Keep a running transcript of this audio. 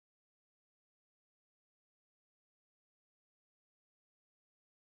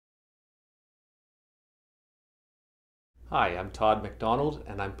Hi, I'm Todd McDonald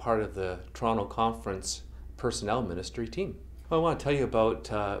and I'm part of the Toronto Conference Personnel Ministry team. I want to tell you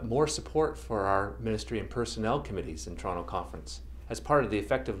about more support for our Ministry and Personnel Committees in Toronto Conference as part of the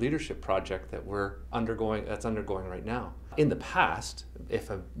Effective Leadership Project that that's undergoing right now. In the past, if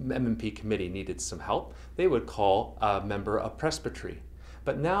a M&P committee needed some help, they would call a member of presbytery.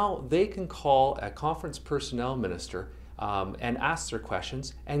 But now they can call a conference personnel minister and ask their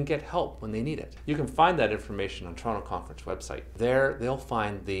questions and get help when they need it. You can find that information on Toronto Conference website. There they'll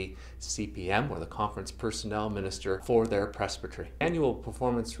find the CPM or the Conference Personnel Minister for their presbytery. Annual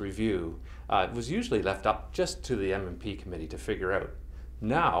performance review was usually left up just to the M&P committee to figure out.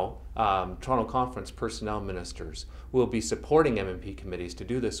 Now, Toronto Conference personnel ministers will be supporting M&P committees to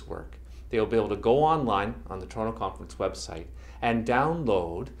do this work. They'll be able to go online on the Toronto Conference website and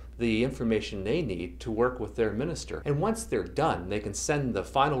download the information they need to work with their minister. And once they're done, they can send the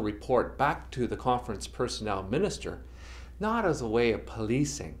final report back to the conference personnel minister, not as a way of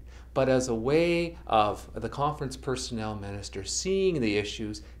policing, but as a way of the conference personnel minister seeing the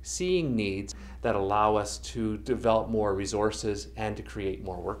issues, seeing needs that allow us to develop more resources and to create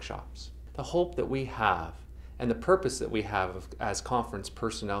more workshops. The hope that we have and the purpose that we have as conference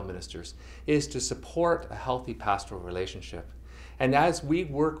personnel ministers is to support a healthy pastoral relationship. And as we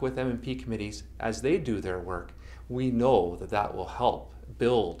work with M&P committees, as they do their work, we know that that will help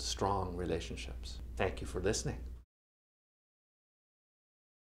build strong relationships. Thank you for listening.